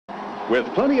With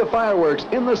plenty of fireworks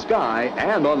in the sky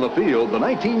and on the field, the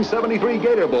 1973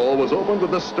 Gator Bowl was opened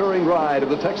with the stirring ride of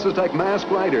the Texas Tech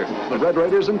Masked Rider. The Red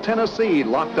Raiders in Tennessee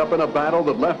locked up in a battle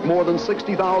that left more than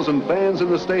 60,000 fans in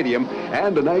the stadium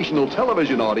and a national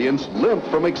television audience limp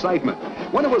from excitement.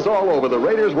 When it was all over, the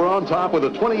Raiders were on top with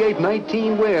a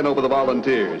 28-19 win over the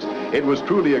Volunteers. It was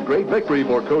truly a great victory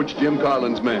for Coach Jim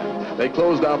Carlin's men. They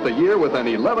closed out the year with an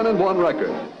 11-1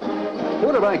 record.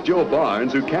 Quarterback Joe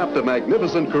Barnes, who capped a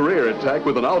magnificent career at Tech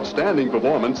with an outstanding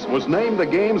performance, was named the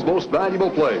game's most valuable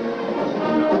player.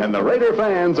 And the Raider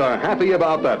fans are happy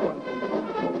about that one.